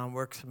sit down and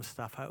work some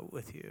stuff out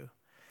with you.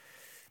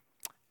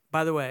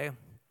 By the way,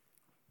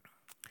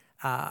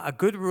 a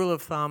good rule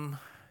of thumb,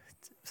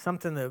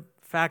 something to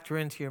factor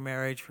into your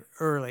marriage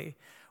early,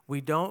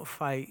 we don't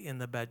fight in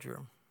the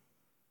bedroom.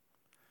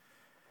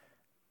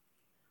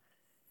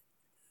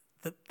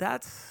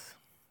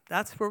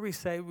 That's where we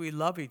say we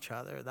love each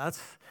other.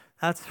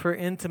 That's for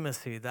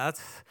intimacy.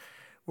 That's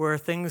where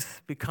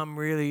things become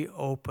really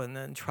open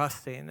and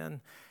trusting.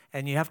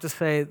 And you have to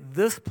say,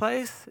 this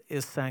place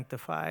is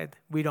sanctified.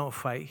 We don't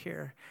fight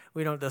here.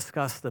 We don't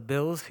discuss the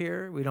bills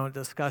here. We don't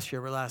discuss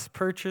your last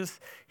purchase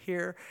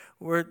here.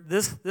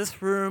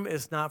 This room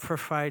is not for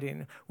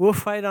fighting. We'll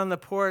fight on the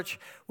porch.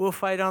 We'll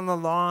fight on the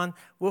lawn.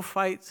 We'll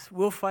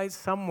fight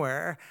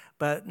somewhere,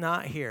 but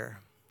not here.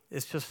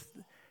 It's just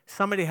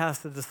somebody has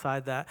to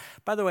decide that.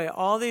 By the way,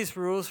 all these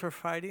rules for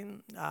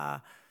fighting,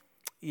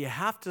 you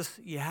have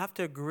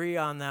to agree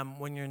on them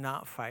when you're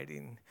not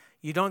fighting.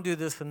 You don't do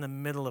this in the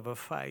middle of a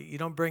fight. You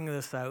don't bring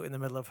this out in the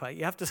middle of a fight.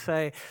 You have to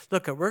say,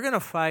 look, we're going to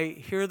fight.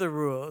 Here are the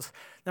rules.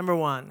 Number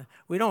one,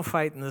 we don't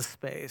fight in this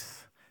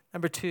space.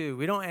 Number two,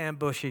 we don't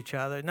ambush each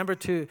other. Number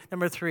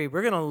three,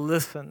 we're going to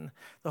listen.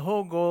 The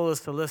whole goal is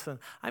to listen.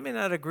 I may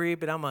not agree,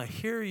 but I'm going to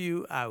hear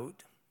you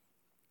out.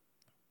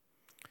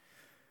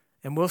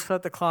 And we'll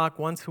set the clock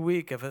once a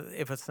week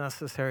if it's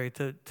necessary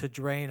to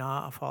drain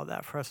off all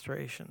that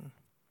frustration.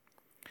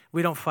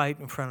 We don't fight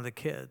in front of the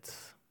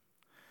kids.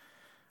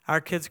 Our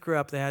kids grew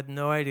up, they had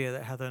no idea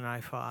that Heather and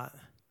I fought.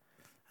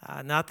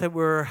 Not that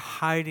we're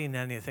hiding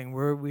anything.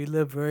 We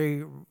live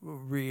very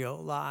real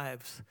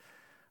lives,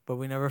 but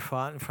we never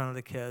fought in front of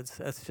the kids.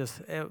 That's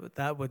just,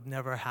 that would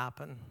never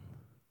happen.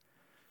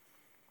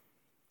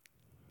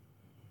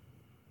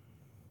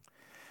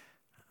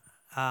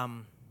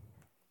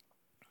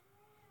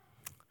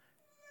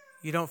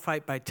 You don't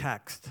fight by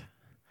text.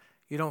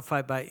 You don't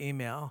fight by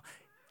email.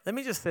 Let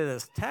me just say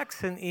this.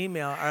 Text and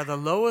email are the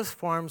lowest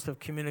forms of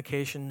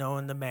communication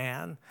known to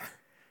man.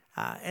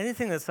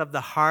 Anything that's of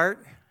the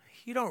heart,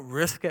 you don't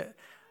risk it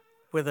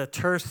with a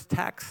terse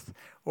text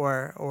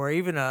or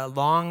even a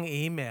long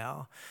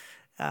email.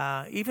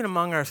 Even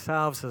among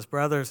ourselves as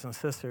brothers and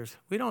sisters,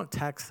 we don't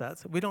text that.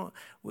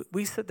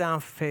 We sit down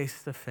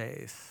face to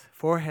face,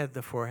 forehead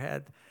to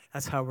forehead.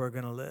 That's how we're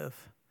going to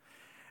live.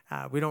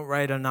 We don't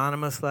write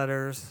anonymous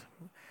letters.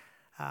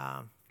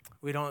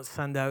 We don't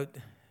send out.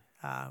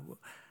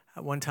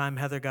 One time,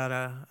 Heather got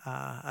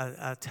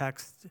a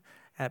text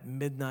at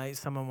midnight,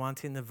 someone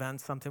wanting to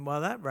vent something.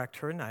 Well, that wrecked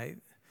her night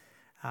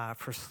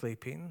for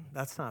sleeping.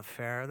 That's not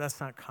fair. That's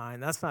not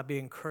kind. That's not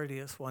being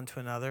courteous one to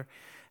another,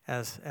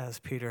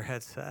 as Peter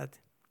had said.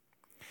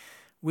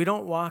 We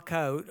don't walk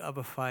out of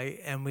a fight,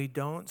 and we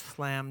don't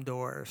slam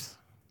doors.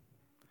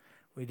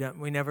 We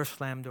never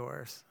slam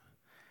doors.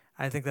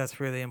 I think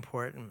that's really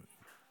important.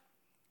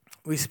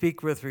 We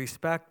speak with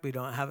respect. We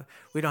don't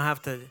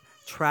have to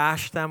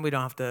trash them. We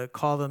don't have to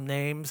call them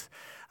names.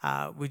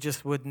 We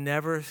just would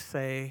never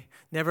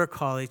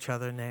call each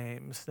other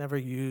names, never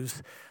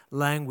use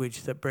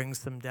language that brings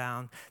them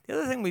down. The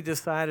other thing we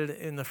decided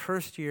in the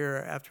first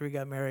year after we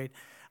got married,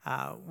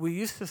 we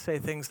used to say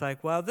things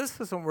like, well, this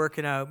isn't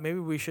working out. Maybe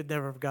we should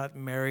never have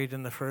gotten married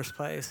in the first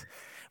place.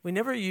 We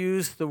never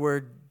used the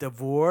word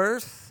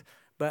divorce,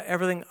 but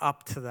everything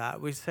up to that.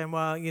 We say,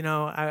 well,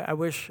 I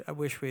wish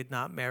we had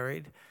not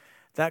married.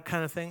 That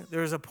kind of thing. There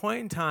was a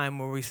point in time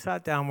where we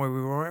sat down where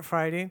we weren't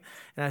fighting,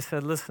 and I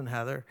said, listen,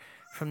 Heather,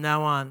 from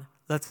now on,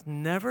 let's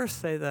never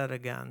say that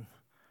again.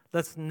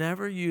 Let's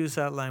never use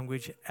that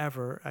language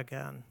ever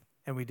again.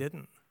 And we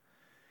didn't.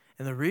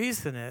 And the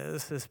reason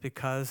is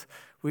because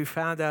we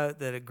found out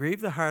that it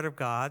grieved the heart of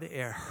God,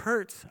 it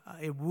hurts,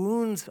 it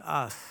wounds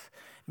us,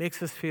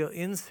 makes us feel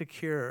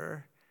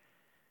insecure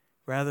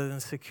rather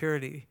than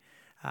security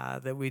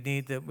that we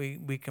need, that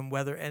we can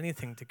weather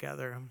anything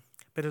together.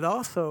 But it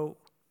also,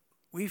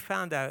 we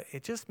found out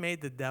it just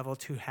made the devil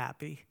too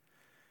happy.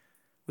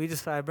 We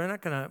decided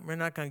we're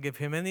not gonna give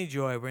him any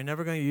joy. We're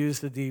never gonna use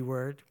the D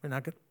word. We're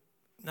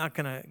not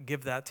gonna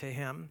give that to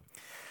him.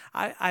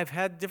 I've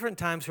had different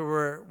times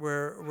where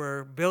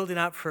we're building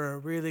up for a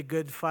really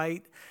good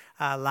fight,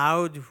 a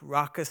loud,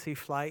 raucousy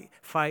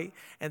fight,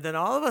 and then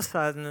all of a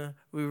sudden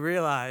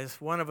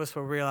one of us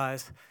will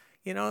realize,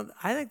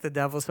 I think the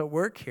devil's at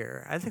work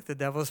here. I think the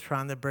devil's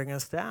trying to bring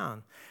us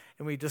down.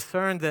 And we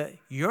discern that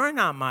you're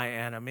not my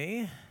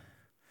enemy.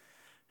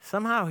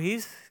 Somehow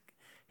he's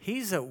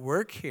at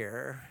work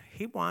here.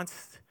 He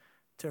wants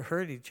to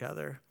hurt each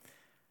other.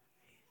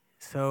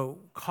 So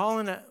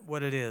calling it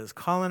what it is,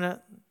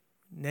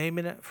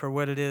 naming it for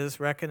what it is,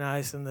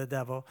 recognizing the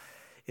devil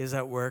is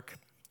at work,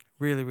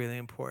 really, really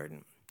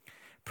important.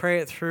 Pray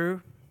it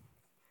through.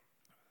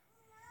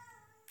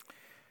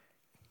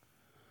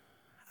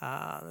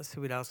 Let's see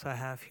what else I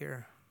have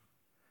here.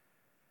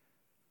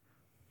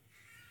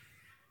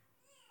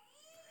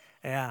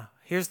 Yeah,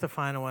 here's the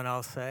final one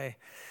I'll say.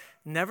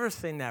 Never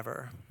say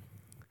never.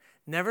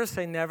 Never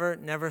say never,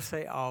 never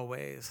say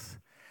always.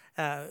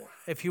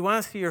 If you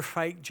want to see your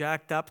fight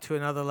jacked up to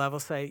another level,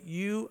 say,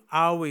 you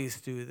always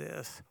do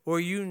this, or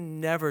you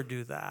never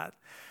do that.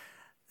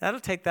 That'll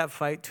take that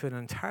fight to an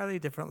entirely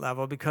different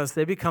level because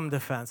they become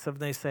defensive.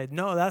 They say,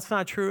 no, that's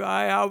not true.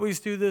 I always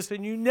do this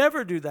and you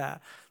never do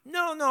that.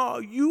 No,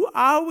 you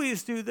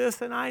always do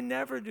this and I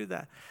never do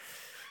that.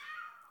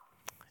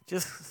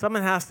 Just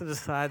someone has to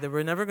decide that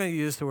we're never going to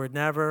use the word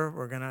never.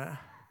 We're going to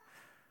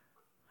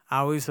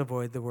always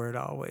avoid the word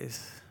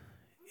always.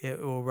 It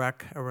will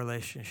wreck a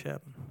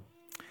relationship.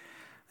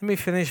 Let me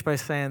finish by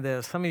saying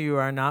this. Some of you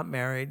are not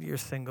married. You're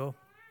single.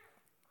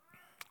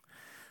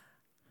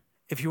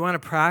 If you want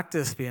to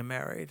practice being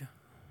married,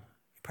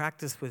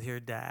 practice with your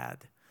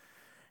dad.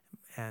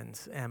 And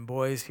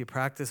boys, you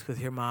practice with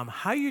your mom.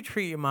 How you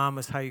treat your mom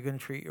is how you're going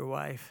to treat your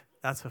wife.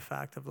 That's a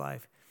fact of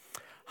life.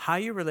 How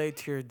you relate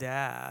to your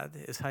dad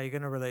is how you're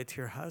going to relate to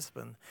your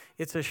husband.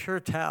 It's a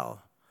sure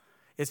tell.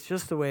 It's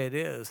just the way it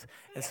is.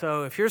 And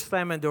so if you're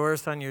slamming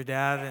doors on your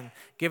dad and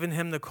giving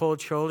him the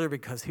cold shoulder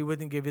because he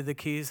wouldn't give you the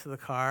keys to the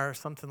car or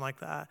something like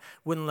that,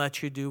 wouldn't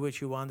let you do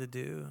what you wanted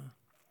to do,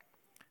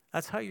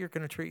 that's how you're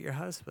going to treat your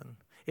husband.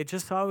 It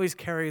just always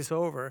carries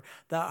over.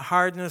 That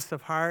hardness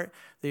of heart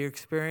that you're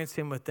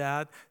experiencing with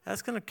dad,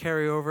 that's going to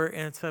carry over,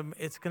 and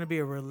it's going to be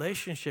a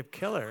relationship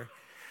killer.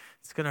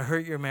 It's going to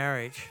hurt your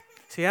marriage.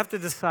 So you have to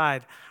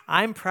decide,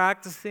 I'm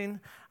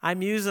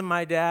using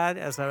my dad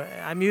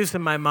I'm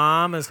using my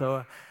mom as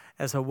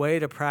a way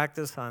to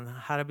practice on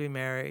how to be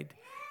married.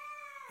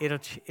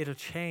 It'll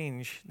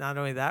change not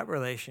only that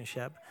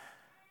relationship,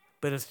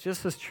 but it's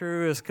just as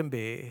true as can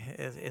be.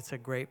 It's a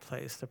great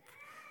place.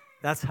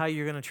 That's how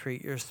you're going to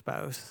treat your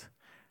spouse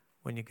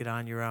when you get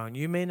on your own.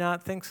 You may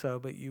not think so,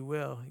 but you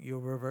will.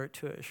 You'll revert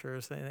to it, sure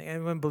as anything.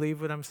 Anyone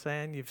believe what I'm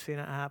saying? You've seen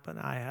it happen?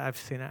 I've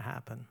seen it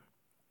happen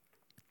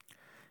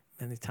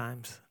many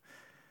times.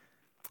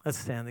 Let's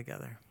stand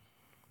together.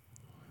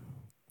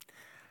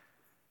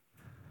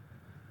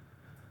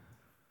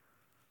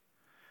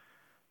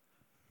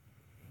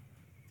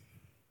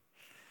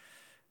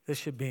 This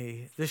should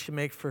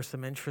make for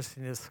some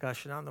interesting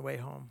discussion on the way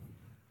home.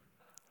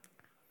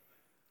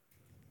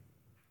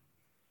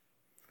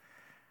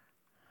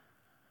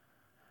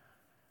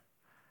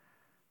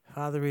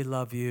 Father, we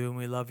love you and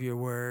we love your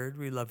word.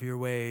 We love your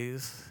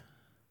ways.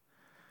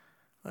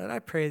 Lord, I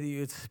pray that you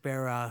would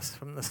spare us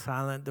from the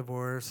silent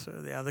divorce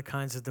or the other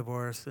kinds of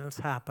divorce that's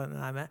happened.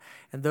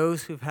 And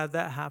those who've had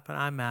that happen,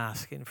 I'm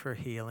asking for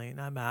healing.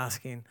 I'm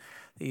asking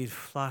that you'd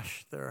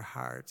flush their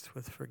hearts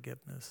with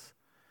forgiveness.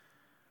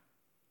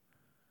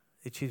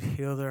 That you'd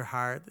heal their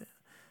heart,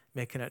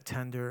 making it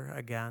tender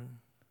again.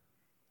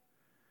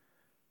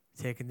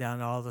 Taking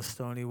down all the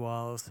stony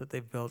walls that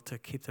they've built to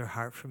keep their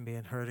heart from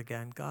being hurt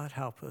again. God,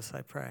 help us,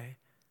 I pray.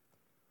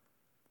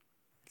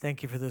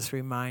 Thank you for this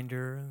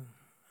reminder.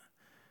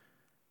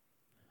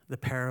 The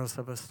perils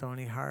of a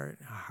stony heart,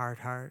 a hard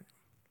heart.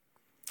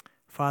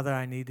 Father,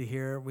 I need to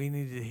hear. We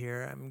need to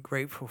hear. I'm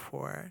grateful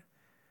for it.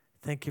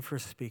 Thank you for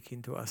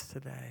speaking to us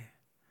today.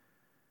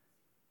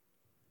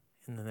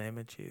 In the name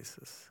of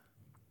Jesus.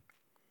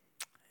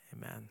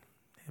 Amen.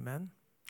 Amen.